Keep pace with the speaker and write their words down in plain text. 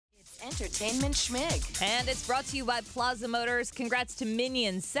Entertainment Schmig. And it's brought to you by Plaza Motors. Congrats to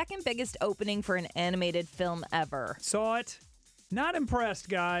Minions' second biggest opening for an animated film ever. Saw it. Not impressed,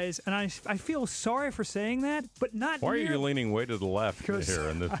 guys. And I feel sorry for saying that, but not Why are you leaning way to the left here?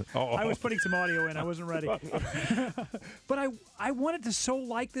 I was putting some audio in. I wasn't ready. But I wanted to so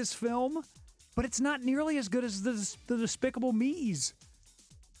like this film, but it's not nearly as good as the Despicable Me's.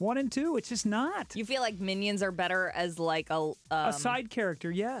 1 and 2, it's just not. You feel like Minions are better as like a side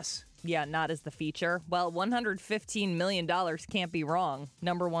character, yes. Yeah, not as the feature. Well, $115 million can't be wrong.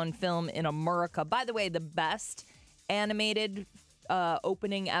 #1 film in America. By the way, the best animated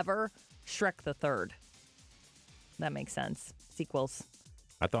opening ever, Shrek the Third. That makes sense. Sequels.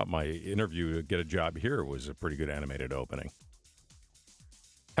 I thought my interview to get a job here was a pretty good animated opening.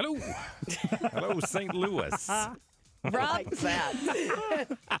 Hello. Hello, St. Louis. Rob,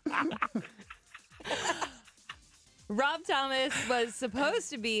 Rob Thomas was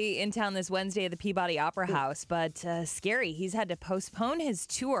supposed to be in town this Wednesday at the Peabody Opera House, but scary. He's had to postpone his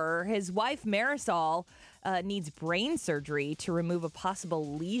tour. His wife, Marisol, needs brain surgery to remove a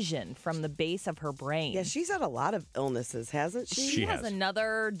possible lesion from the base of her brain. Yeah, she's had a lot of illnesses, hasn't she? She has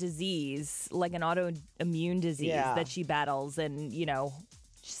another disease, like an autoimmune disease that she battles. And, you know,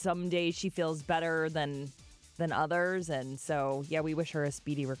 some days she feels better than others. And so, yeah, we wish her a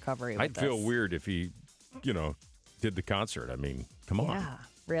speedy recovery. I'd feel weird if he, did the concert. I mean, come on. Yeah,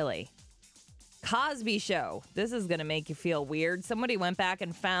 really. Cosby Show. This is going to make you feel weird. Somebody went back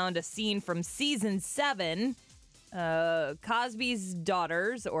and found a scene from season 7. Cosby's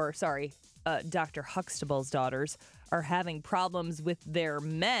daughters, Dr. Huxtable's daughters, are having problems with their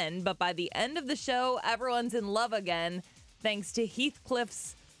men. But by the end of the show, everyone's in love again, thanks to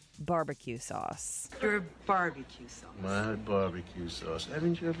Heathcliff's barbecue sauce. Your barbecue sauce. My barbecue sauce.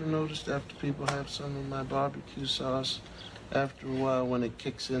 Haven't you ever noticed after people have some of my barbecue sauce, after a while when it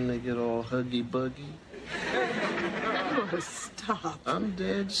kicks in, they get all huggy-buggy? Oh, stop. I'm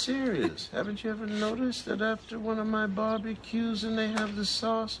dead serious. Haven't you ever noticed that after one of my barbecues and they have the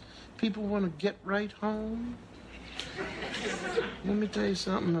sauce, people want to get right home? Let me tell you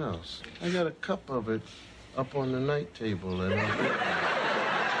something else. I got a cup of it up on the night table and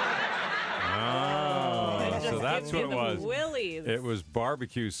so that's what it was. Willies. It was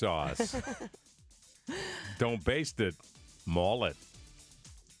barbecue sauce. Don't baste it, maul it.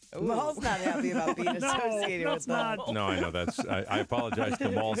 Maul's not happy about being associated with that. No, I know. I apologize to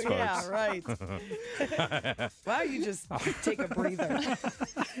Maul's folks. Yeah, right. Why don't you just take a breather?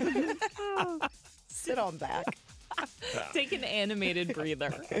 Sit on back. Take an animated breather.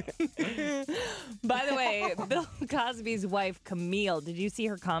 By the way, Bill Cosby's wife, Camille, did you see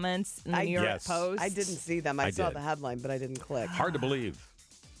her comments in the New York Post? I didn't see them. I saw the headline, but I didn't click. Hard to believe.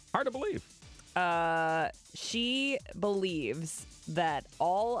 She believes that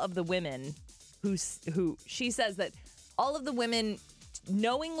all of the women who she says that all of the women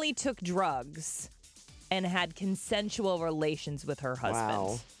knowingly took drugs and had consensual relations with her husband.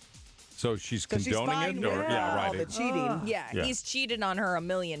 Wow. So she's condoning it? All the cheating. Yeah, he's cheated on her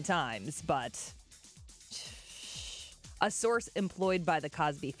 1,000,000 times, but a source employed by the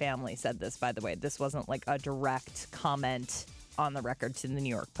Cosby family said this, by the way. This wasn't like a direct comment on the record to the New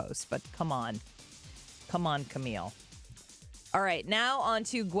York Post, but come on. Come on, Camille. All right, now on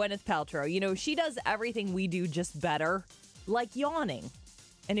to Gwyneth Paltrow. You know, she does everything we do just better, like yawning.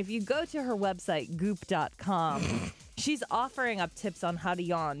 And if you go to her website, goop.com, she's offering up tips on how to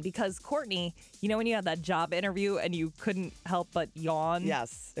yawn because, Courtney, you know when you had that job interview and you couldn't help but yawn?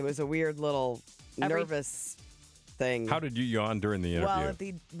 Yes, it was a weird little nervous thing. How did you yawn during the interview? Well, if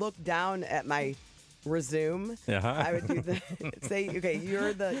he looked down at my resume, I would do say, okay,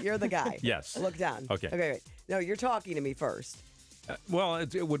 you're the guy. Yes. Look down. Okay. Wait. No, you're talking to me first. Well,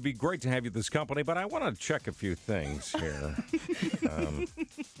 it would be great to have you at this company, but I want to check a few things here.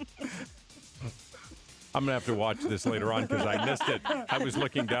 I'm going to have to watch this later on because I missed it. I was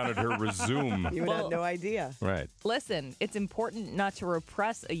looking down at her resume. You would have no idea. Right. Listen, it's important not to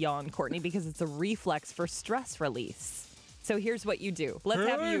repress a yawn, Courtney, because it's a reflex for stress release. So here's what you do. Let's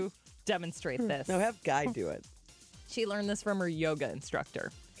have you demonstrate this. No, have Guy do it. She learned this from her yoga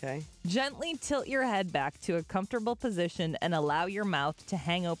instructor. Okay. Gently tilt your head back to a comfortable position and allow your mouth to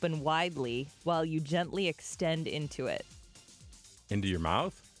hang open widely while you gently extend into it. Into your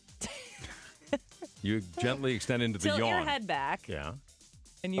mouth? You gently extend into the yawn. Tilt your head back. Yeah.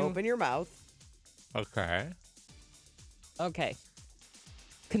 And you open your mouth. Okay. Okay.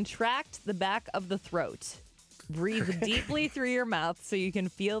 Contract the back of the throat. Breathe deeply through your mouth so you can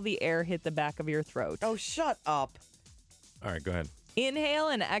feel the air hit the back of your throat. Oh, shut up. All right, go ahead. Inhale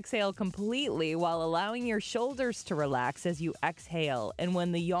and exhale completely while allowing your shoulders to relax as you exhale. And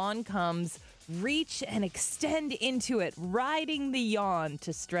when the yawn comes, reach and extend into it, riding the yawn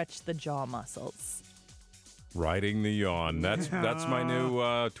to stretch the jaw muscles. Riding the yawn. That's my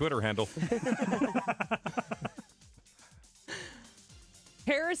new Twitter handle.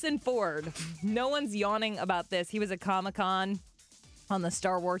 Harrison Ford. No one's yawning about this. He was at Comic-Con on the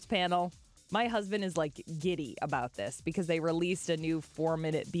Star Wars panel. My husband is like giddy about this because they released a new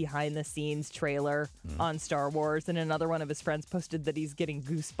 4-minute behind-the-scenes trailer on Star Wars, and another one of his friends posted that he's getting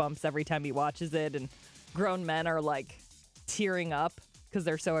goosebumps every time he watches it, and grown men are like tearing up because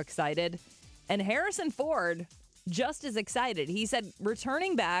they're so excited. And Harrison Ford, just as excited. He said,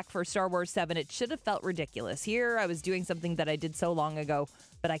 returning back for Star Wars 7, it should have felt ridiculous. Here, I was doing something that I did so long ago,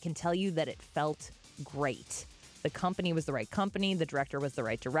 but I can tell you that it felt great. The company was the right company. The director was the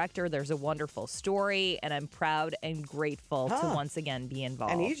right director. There's a wonderful story, and I'm proud and grateful to once again be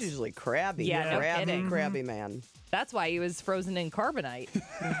involved. And he's usually crabby. Yeah, no kidding. Crabby man. That's why he was frozen in carbonite.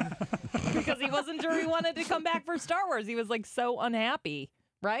 Because he wasn't sure he wanted to come back for Star Wars. He was like so unhappy,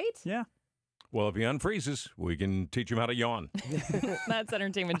 right? Yeah. Well, if he unfreezes, we can teach him how to yawn. That's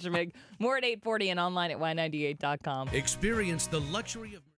Entertainment Schmig. More at 8:40 and online at y98.com. Experience the luxury of...